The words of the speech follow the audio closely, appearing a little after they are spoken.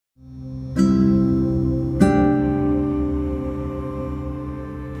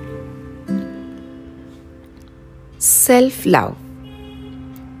Self-love.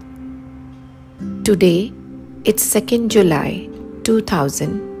 Today, it's 2nd July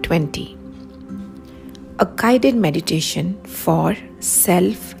 2020. A guided meditation for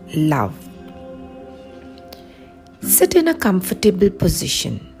self-love. Sit in a comfortable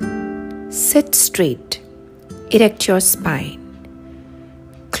position. Sit straight. Erect your spine.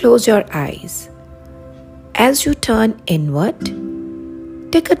 Close your eyes. As you turn inward,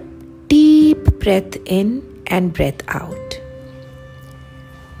 take a deep breath in and breath out.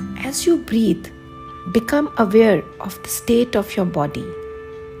 As you breathe, become aware of the state of your body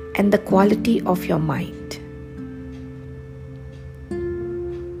and the quality of your mind.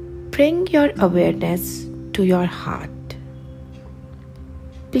 Bring your awareness to your heart.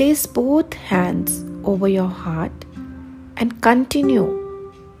 Place both hands over your heart and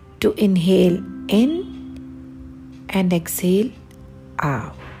continue to inhale in and exhale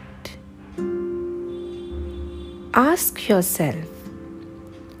out. Ask yourself,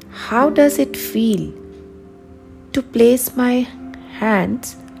 how does it feel to place my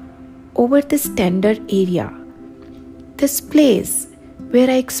hands over this tender area, this place where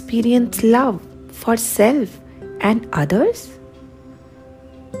I experience love for self and others?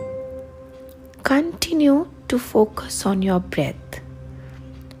 Continue to focus on your breath.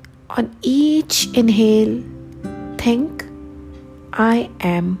 On each inhale, think, I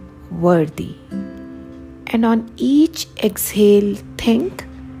am worthy. And on each exhale, think,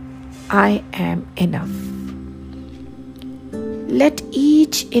 I am enough. Let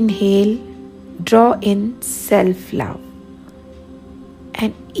each inhale draw in self-love.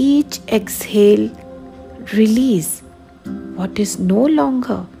 And each exhale release what is no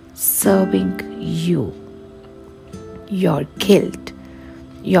longer serving you. Your guilt,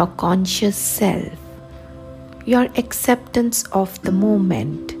 your conscious self, your acceptance of the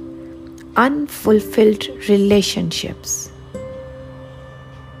moment, unfulfilled relationships.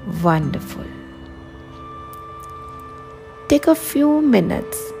 Wonderful. Take a few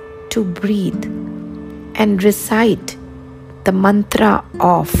minutes to breathe and recite the mantra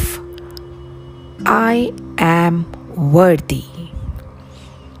of I am worthy.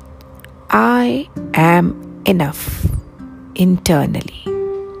 I am enough internally.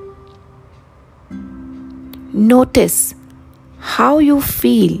 Notice how you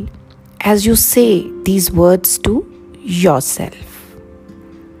feel as you say these words to yourself.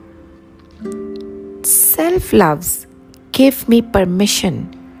 Self-loves give me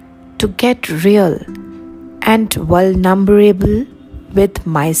permission to get real and vulnerable with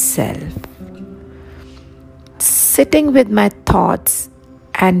myself. Sitting with my thoughts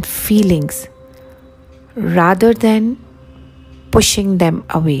and feelings rather than pushing them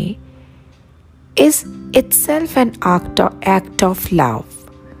away is itself an act of love.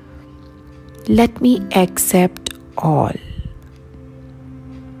 Let me accept all.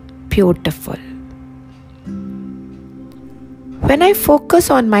 Beautiful. When I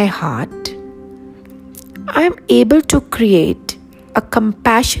focus on my heart, I am able to create a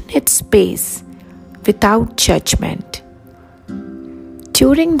compassionate space without judgment.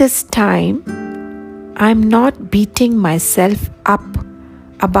 During this time, I am not beating myself up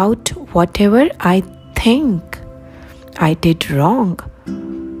about whatever I think I did wrong,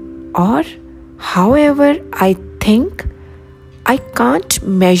 or however I think I can't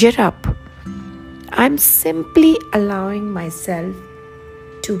measure up. I'm simply allowing myself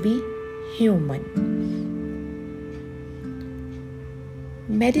to be human.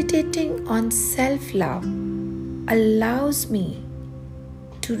 Meditating on self-love allows me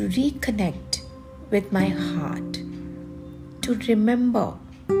to reconnect with my heart, to remember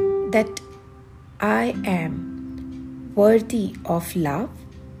that I am worthy of love,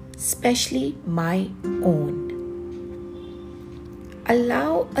 especially my own.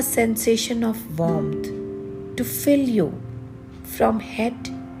 Allow a sensation of warmth to fill you from head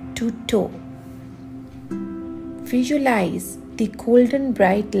to toe. Visualize the golden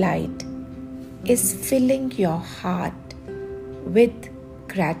bright light is filling your heart with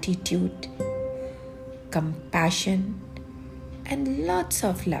gratitude, compassion, and lots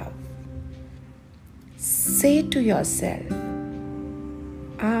of love. Say to yourself,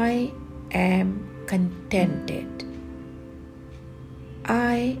 I am contented.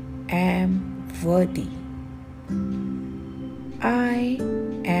 I am worthy. I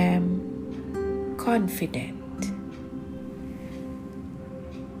am confident.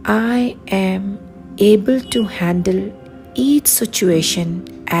 I am able to handle each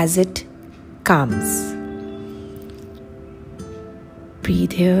situation as it comes.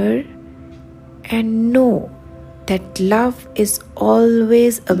 Breathe here and know that love is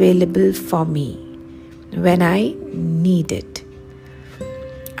always available for me. when I need it.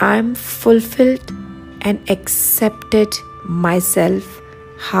 I'm fulfilled and accepted myself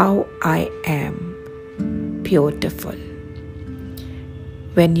how I am. Beautiful.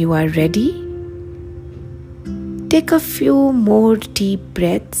 When you are ready, take a few more deep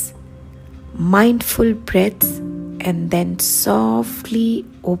breaths, mindful breaths, and then softly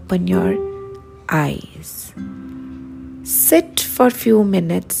open your eyes. Sit for a few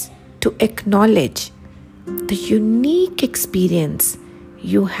minutes to acknowledge the unique experience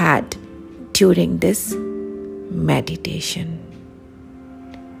you had during this meditation.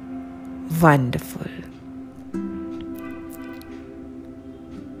 Wonderful.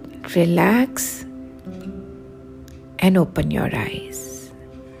 Relax and open your eyes.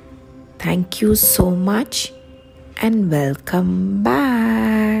 Thank you so much and welcome back.